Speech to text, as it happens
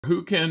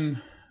Who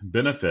can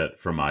benefit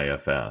from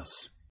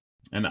IFS?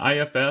 And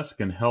IFS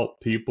can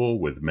help people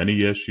with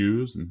many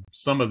issues, and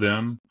some of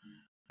them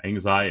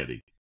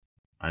anxiety.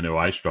 I know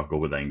I struggle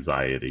with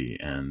anxiety,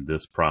 and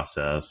this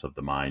process of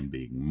the mind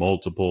being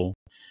multiple,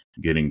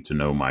 getting to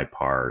know my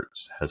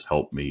parts, has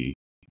helped me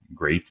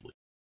greatly.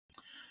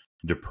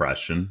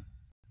 Depression.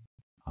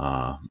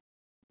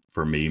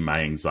 For me,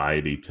 my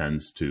anxiety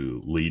tends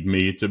to lead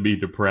me to be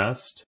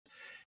depressed,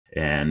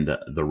 and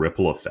the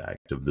ripple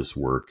effect of this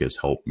work has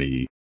helped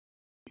me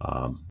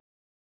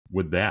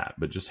with that,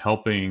 but just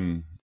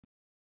helping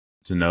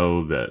to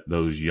know that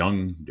those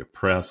young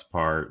depressed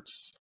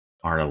parts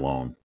aren't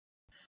alone.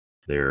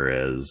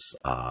 There is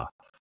a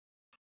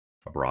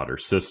broader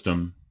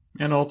system,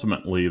 and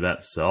ultimately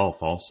that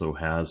self also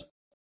has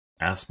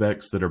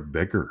aspects that are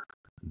bigger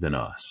than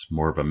us,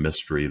 more of a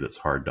mystery that's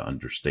hard to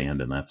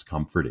understand, and that's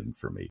comforting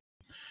for me.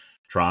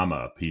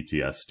 Trauma,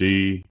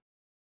 PTSD,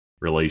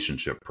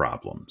 relationship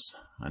problems.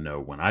 I know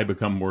when I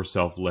become more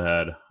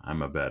self-led,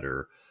 I'm a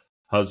better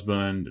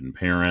husband and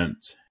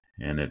parent,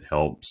 and it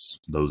helps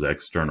those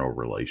external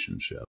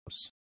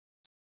relationships.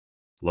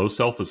 Low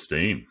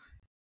self-esteem.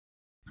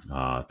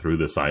 Through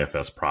this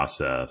IFS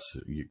process,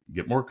 you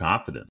get more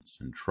confidence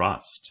and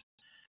trust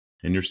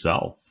in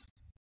yourself.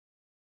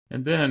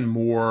 And then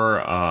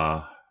more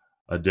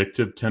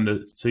addictive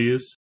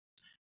tendencies.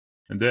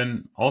 And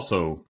then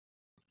also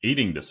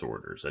eating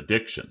disorders,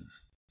 addiction,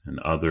 and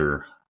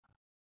other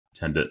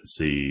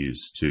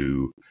tendencies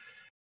to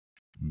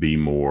be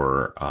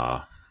more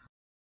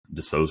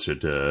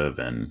dissociative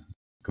and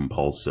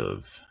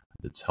compulsive.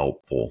 It's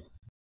helpful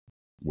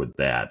with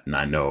that. And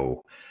I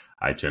know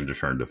I tend to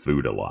turn to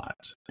food a lot.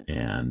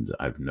 And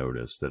I've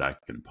noticed that I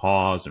can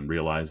pause and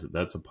realize that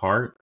that's a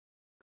part.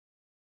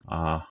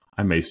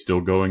 I may still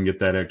go and get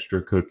that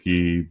extra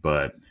cookie,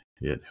 but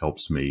it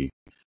helps me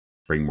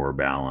bring more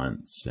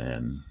balance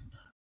and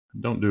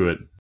don't do it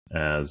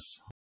as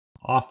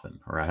often,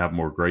 or I have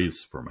more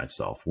grace for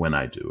myself when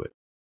I do it.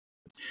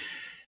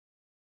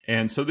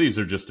 And so these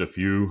are just a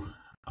few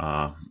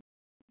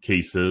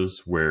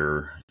cases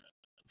where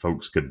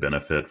folks could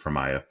benefit from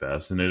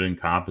IFS, and it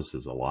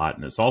encompasses a lot.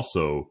 And it's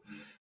also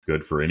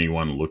good for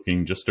anyone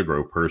looking just to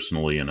grow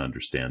personally and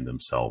understand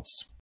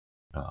themselves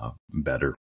better.